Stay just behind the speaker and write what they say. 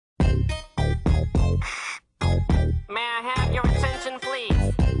May I have your attention,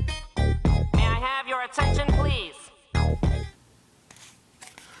 please? May I have your attention, please?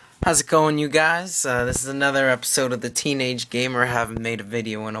 How's it going, you guys? This is another episode of the Teenage Gamer. I haven't made a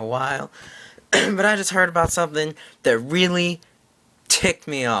video in a while. But I just heard about something that really ticked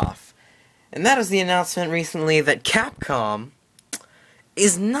me off. And that is the announcement recently that Capcom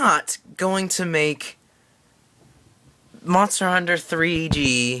is not going to make Monster Hunter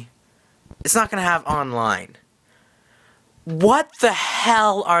 3G. It's not going to have online. What the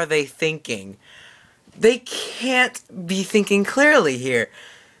hell are they thinking? They can't be thinking clearly here.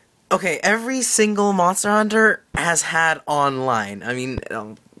 Okay, every single Monster Hunter has had online. I mean,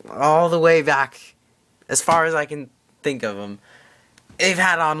 all the way back, as far as I can think of them, they've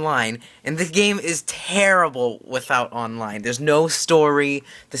had online. And the game is terrible without online. There's no story.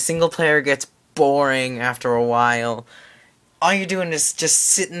 The single player gets boring after a while. All you're doing is just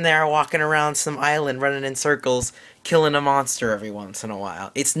sitting there walking around some island, running in circles, killing a monster every once in a while.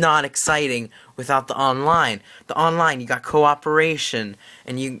 It's not exciting without the online. The online, you got cooperation,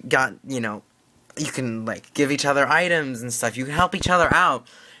 and you got, you can, like, give each other items and stuff. You can help each other out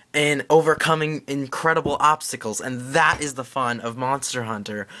in overcoming incredible obstacles, and that is the fun of Monster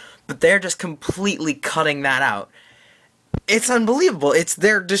Hunter. But they're just completely cutting that out. It's unbelievable.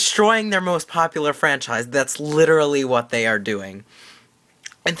 They're destroying their most popular franchise. That's literally what they are doing.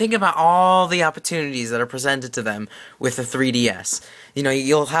 And think about all the opportunities that are presented to them with the 3DS.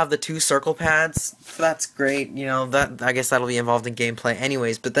 You'll have the 2 circle pads. That's great. I guess that'll be involved in gameplay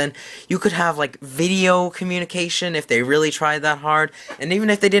anyways. But then you could have, like, video communication if they really tried that hard. And even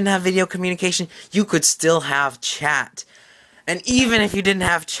if they didn't have video communication, you could still have chat. And even if you didn't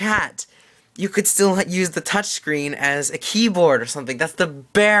have chat, you could still use the touchscreen as a keyboard or something. That's the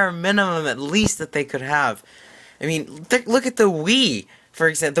bare minimum, at least, that they could have. I mean, look at the Wii. For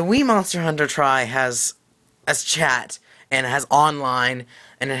example, the Wii Monster Hunter Tri has chat, and it has online,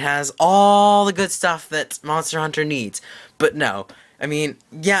 and it has all the good stuff that Monster Hunter needs. But no, I mean,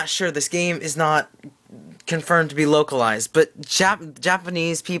 yeah, sure, this game is not confirmed to be localized, but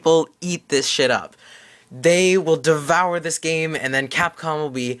Japanese people eat this shit up. They will devour this game, and then Capcom will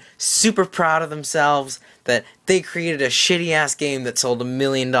be super proud of themselves that they created a shitty-ass game that sold $1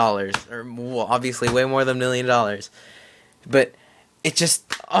 million. Or, well, obviously way more than $1 million. But it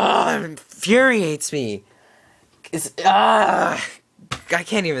just, infuriates me. I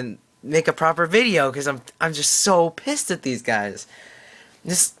can't even make a proper video because I'm just so pissed at these guys.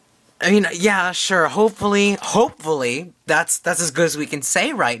 Yeah, sure, hopefully, that's as good as we can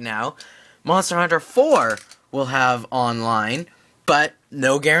say right now. Monster Hunter 4 will have online, but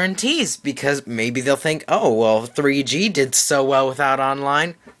no guarantees, because maybe they'll think, oh, well, 3G did so well without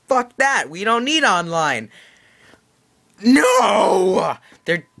online. Fuck that, we don't need online. No!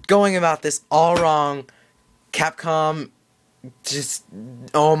 They're going about this all wrong. Capcom, just,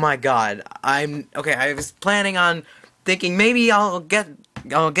 oh my god. I was planning on thinking maybe I'll get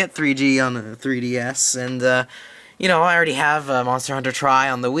 3G on the 3DS, and, I already have Monster Hunter Tri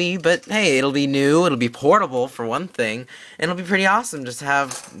on the Wii, but hey, it'll be new, it'll be portable for one thing, and it'll be pretty awesome just to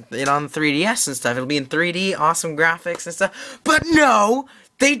have it on the 3DS and stuff. It'll be in 3D, awesome graphics and stuff. But no!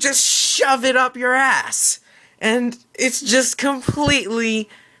 They just shove it up your ass! And it's just completely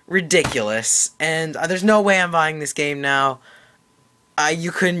ridiculous, and there's no way I'm buying this game now.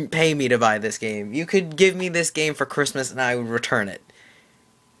 You couldn't pay me to buy this game. You could give me this game for Christmas and I would return it.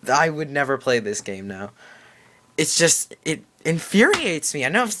 I would never play this game now. It's just, it infuriates me. I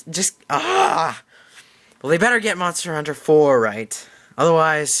know it's just, Well, they better get Monster Hunter 4 right.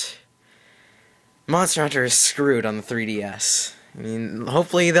 Otherwise, Monster Hunter is screwed on the 3DS. I mean,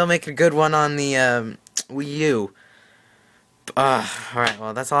 hopefully they'll make a good one on the Wii U. Alright,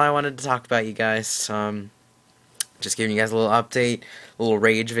 well, that's all I wanted to talk about, you guys. Just giving you guys a little update, a little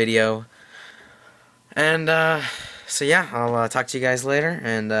rage video. And, so yeah, I'll talk to you guys later,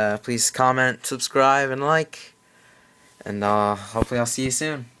 and please comment, subscribe, and like. And hopefully I'll see you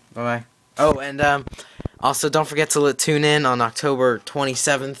soon. Bye-bye. Oh, and also don't forget to tune in on October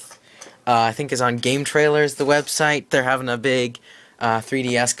 27th. I think it's on Game Trailers, the website. They're having a big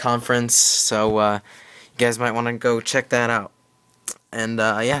 3DS conference, so you guys might want to go check that out. And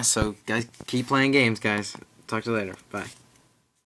yeah, so guys, keep playing games, guys. Talk to you later. Bye.